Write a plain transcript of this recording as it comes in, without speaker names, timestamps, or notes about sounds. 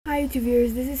Hi YouTube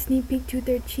viewers, this is Sneak Peek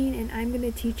 213 and I'm going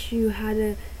to teach you how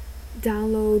to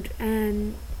download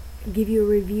and give you a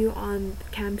review on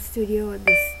Camstudio,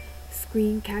 this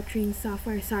screen capturing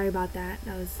software. Sorry about that,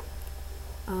 that was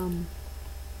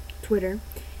Twitter.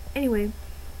 Anyway,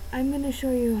 I'm going to show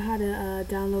you how to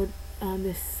download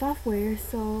this software,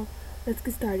 so let's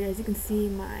get started. As you can see,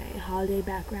 my holiday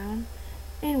background.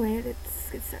 Anyway, let's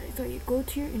get started. So you go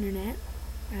to your internet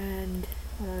and,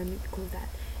 hold on, let me close that.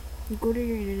 You go to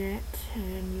your internet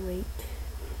and you wait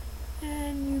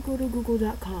and you go to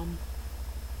google.com.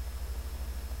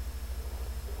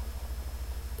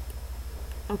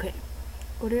 Okay,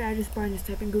 go to your address bar and just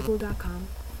type in google.com.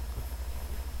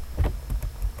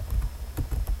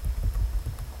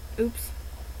 Oops,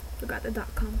 forgot the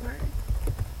 .com part.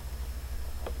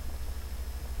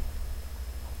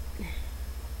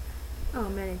 Oh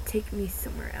man, it take me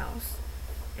somewhere else.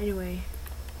 Anyway.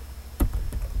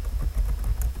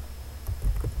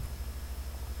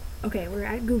 Okay, we're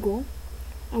at Google.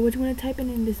 What you want to type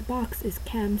in this box is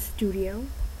Camstudio.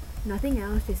 Nothing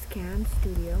else, just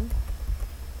Camstudio.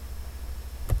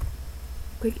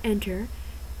 Click enter,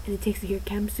 and it takes you here,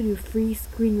 Camstudio free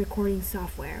screen recording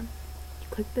software. You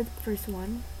click the first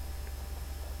one,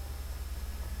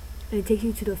 and it takes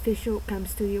you to the official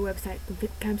Camstudio website,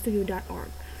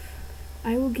 camstudio.org.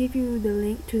 I will give you the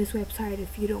link to this website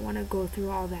if you don't want to go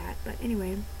through all that, but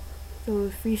anyway.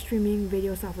 So free streaming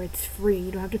video software, it's free,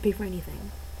 you don't have to pay for anything.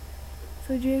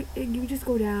 So you just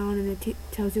go down and it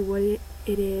tells you what it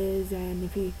is and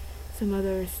if you some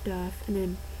other stuff, and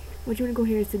then what you want to go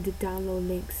here is to the download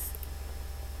links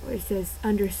where it says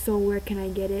under so where can I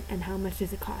get it and how much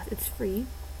does it cost. It's free,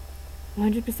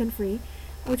 100% free.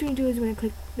 What you want to do is you want to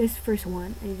click this first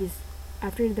one, and you just,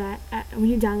 after that, when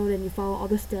you download it and you follow all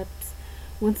the steps,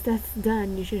 once that's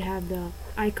done you should have the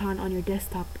icon on your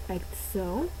desktop like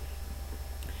so.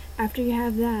 After you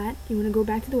have that, you want to go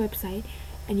back to the website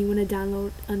and you want to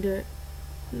download under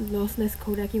lossless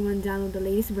codec, you want to download the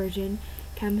latest version,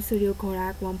 Camstudio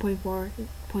Codec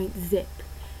 1.4.zip.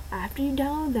 After you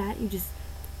download that, you just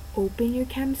open your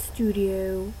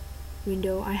Camstudio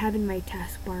window. I have it in my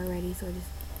taskbar already, so I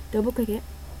just double click it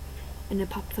and it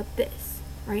pops up this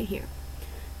right here.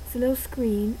 It's a little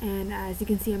screen, and as you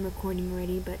can see I'm recording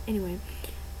already, but anyway,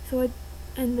 so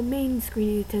and the main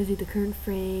screen, it tells you the current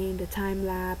frame, the time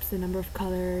lapse, the number of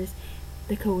colors,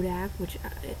 the codec, which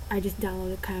I just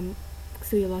downloaded,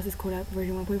 Camstudio Lossless Codec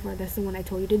version 1.4. That's the one I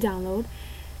told you to download,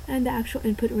 and the actual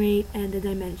input rate and the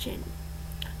dimension.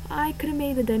 I could have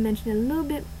made the dimension a little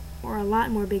bit or a lot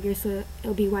more bigger so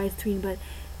it'll be widescreen, but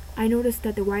I noticed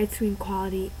that the widescreen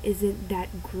quality isn't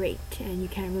that great and you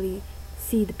can't really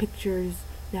see the pictures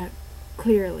that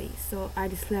clearly, so I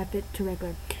just left it to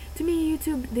regular. To me,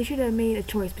 YouTube, they should have made a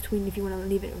choice between if you want to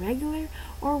leave it regular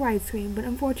or widescreen, but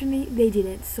unfortunately they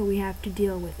didn't, so we have to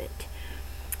deal with it.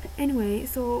 Anyway,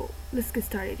 so let's get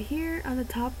started. Here on the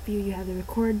top view you have the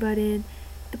record button,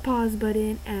 the pause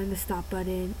button, and the stop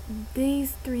button.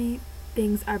 These three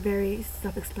things are very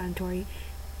self-explanatory.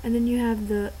 And then you have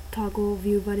the toggle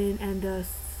view button and the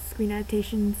screen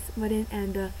annotations button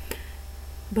and the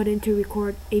button to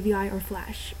record AVI or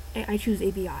flash. I choose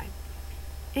AVI.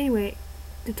 Anyway,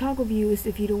 the toggle view is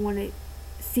if you don't want to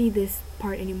see this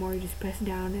part anymore, you just press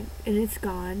down and it's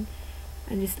gone,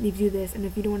 and just leaves you this. And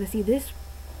if you don't want to see this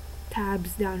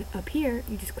tabs down up here,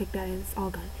 you just click that and it's all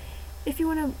gone. If you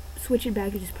want to switch it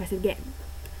back, you just press it again.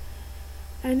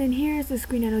 And then here's the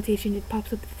screen annotation. It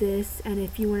pops up this, and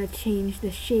if you want to change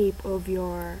the shape of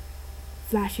your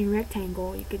flashing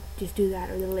rectangle, you could just do that,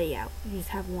 or the layout. You just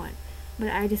have one, but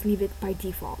I just leave it by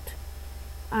default.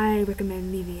 I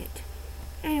recommend leaving it.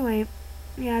 Anyway,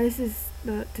 yeah, this is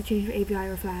to change for API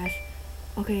or flash.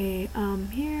 Okay,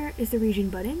 here is the region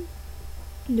button,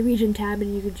 the region tab,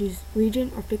 and you could choose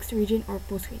region or fixed region or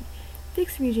full screen.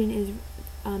 Fixed region is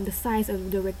the size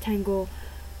of the rectangle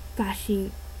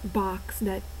flashing box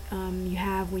that you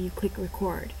have when you click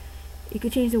record. You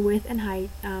could change the width and height.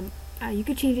 You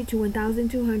could change it to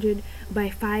 1200 by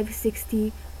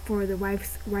 560 for the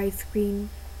widescreen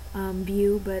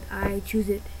view, but I choose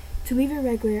it to leave it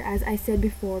regular, as I said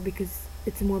before, because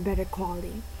it's a more better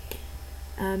quality.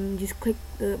 Just click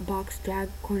the box, drag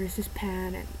corners, just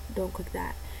pan, and don't click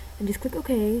that, and just click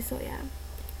OK. So yeah,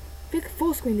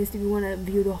 full screen is if you want to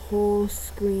view the whole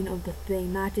screen of the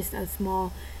thing, not just a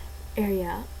small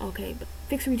area. Okay, but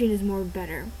fixed region is more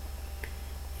better.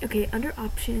 Okay, under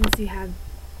options you have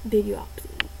video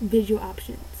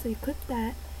options. So you click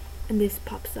that and this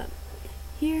pops up.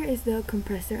 Here is the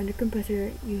compressor. Under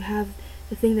compressor you have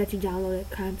the thing that you downloaded,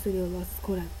 Camstudio Lossless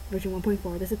Codec version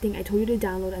 1.4. That's the thing I told you to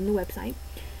download on the website.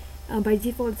 By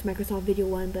default it's Microsoft Video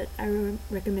 1, but I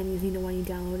recommend using the one you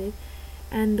downloaded.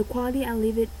 And the quality, I'll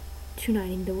leave it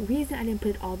 290. The reason I didn't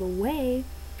put it all the way,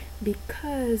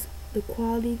 because the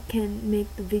quality can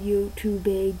make the video too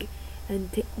big, and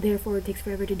therefore it takes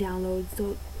forever to download,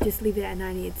 so just leave it at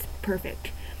 90. It's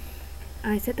perfect.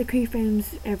 I set the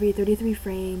keyframes every 33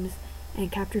 frames, and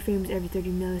capture frames every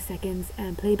 30 milliseconds,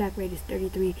 and playback rate is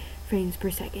 33 frames per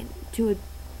second. To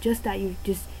adjust that, you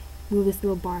just move this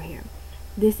little bar here.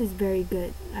 This is very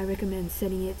good. I recommend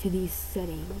setting it to these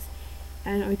settings,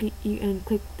 and you can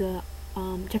click the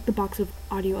check the box of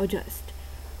audio adjust,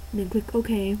 and then click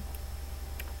OK.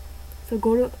 So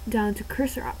go down to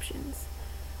cursor options.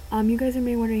 You guys are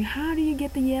maybe wondering, how do you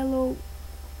get the yellow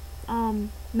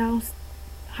mouse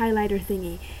highlighter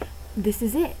thingy? This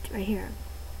is it right here.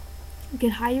 You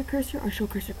can hide your cursor or show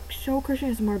cursor. Show cursor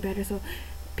is more better, so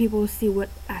people see what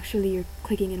actually you're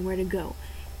clicking and where to go.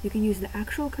 You can use the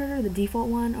actual cursor, the default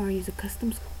one, or use a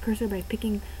custom cursor by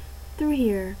picking through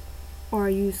here, or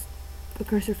use a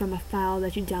cursor from a file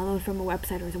that you download from a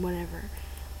website or whatever.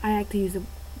 I like to use the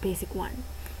basic one.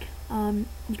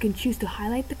 You can choose to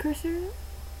highlight the cursor,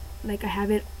 like I have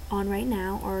it on right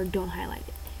now, or don't highlight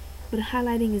it. But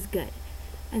highlighting is good.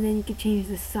 And then you can change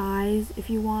the size if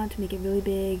you want to make it really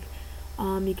big.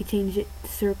 You can change it to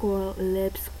circle,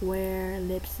 ellipse, square.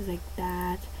 Ellipse is like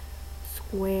that,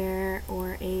 square,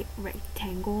 or a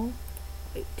rectangle.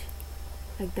 Wait,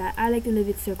 like that. I like to leave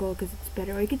it circle because it's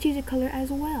better. Or you can change the color as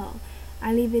well.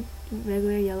 I leave it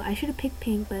regular yellow. I should have picked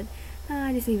pink, but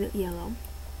I just leave it yellow.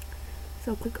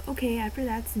 So click OK. After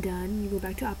that's done, you go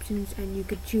back to options, and you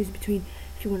could choose between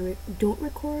if you want to don't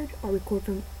record, or record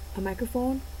from a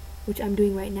microphone, which I'm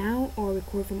doing right now, or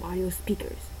record from audio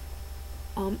speakers.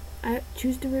 I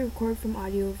choose to record from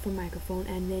audio from microphone,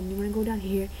 and then you want to go down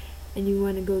here and you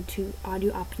want to go to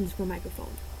audio options for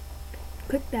microphone.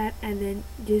 Click that, and then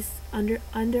just under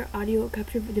audio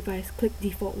capture device, click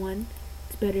default one.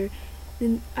 It's better.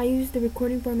 Then I use the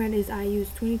recording format is I use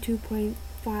 22.50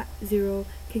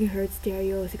 gigahertz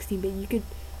stereo 16-bit. You could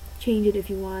change it if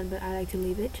you want, but I like to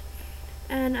leave it.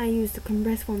 And I use the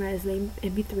compressed format as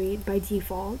MP3 by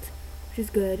default, which is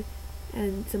good,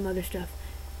 and some other stuff.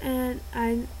 And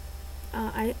I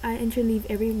interleave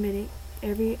every minute,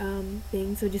 every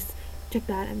thing, so just check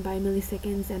that, and by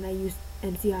milliseconds, and I use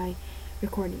MCI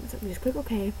recording. So just click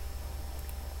OK.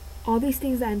 All these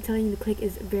things that I'm telling you to click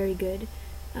is very good.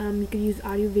 You could use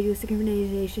audio video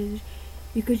synchronization.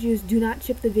 You could use do not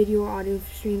ship the video or audio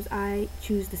streams. I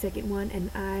choose the second one,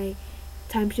 and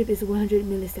time ship is 100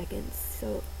 milliseconds.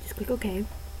 So just click OK.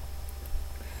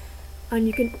 And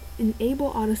you can enable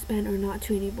auto span or not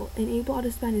to enable. Enable auto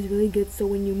span is really good, so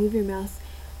when you move your mouse,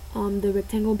 the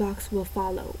rectangle box will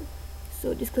follow.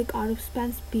 So just click auto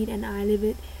span speed, and I leave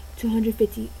it to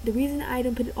 150. The reason I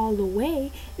don't put it all the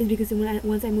way is because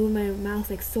once I move my mouse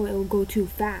like so, it will go too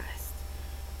fast.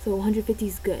 So 150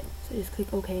 is good. So just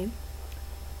click OK.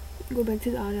 Go back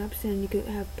to the audio option. You could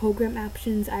have program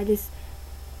options. I just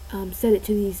set it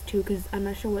to these two because I'm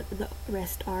not sure what the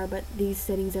rest are, but these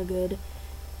settings are good.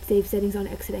 Save settings on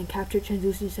exit, and capture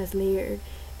translucent as layered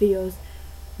videos,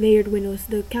 layered windows.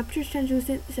 The capture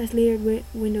translucent as layered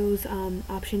windows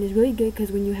option is really good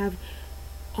because when you have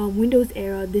Windows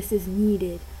error, this is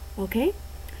needed. Okay.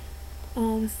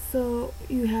 So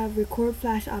you have record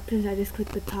flash options. I just click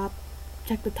the top,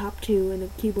 check the top two, and the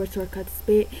keyboard shortcuts.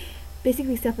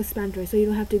 Basically self-explanatory, so you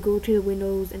don't have to go to the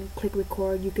Windows and click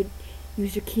record. You could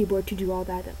use your keyboard to do all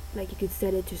that. Like you could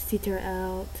set it to Ctrl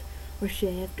Alt or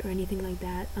Shift or anything like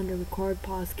that under record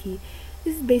pause key.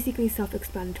 This is basically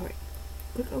self-explanatory.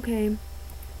 Click OK.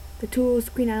 The tool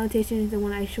screen annotation is the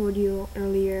one I showed you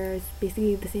earlier. It's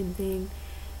basically the same thing.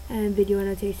 And video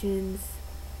annotations.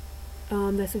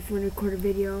 That's if you want to record a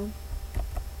video.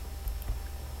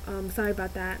 Sorry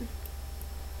about that.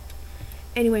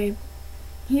 Anyway,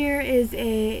 here is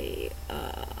a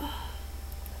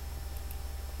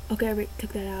okay, I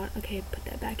took that out. Okay, put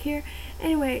that back here.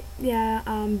 Anyway, yeah,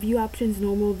 view options,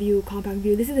 normal view, compact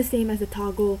view. This is the same as the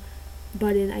toggle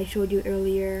button I showed you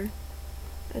earlier.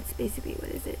 That's basically what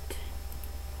is it.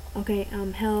 Okay,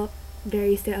 help,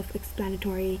 very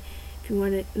self-explanatory. If you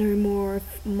want to learn more,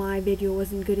 if my video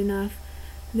wasn't good enough,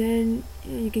 then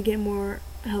you could get more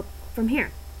help from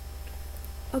here.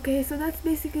 Okay, so that's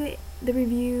basically the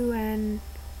review and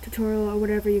tutorial or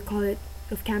whatever you call it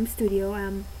of Camstudio.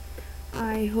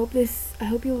 I hope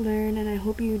you'll learn, and I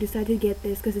hope you decide to get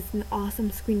this because it's an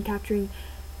awesome screen capturing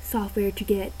software to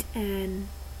get. And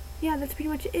yeah, that's pretty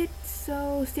much it.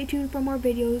 So stay tuned for more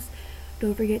videos.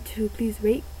 Don't forget to please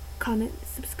rate, comment,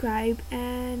 subscribe,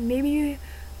 and maybe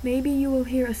you will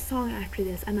hear a song after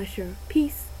this. I'm not sure.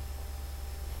 Peace.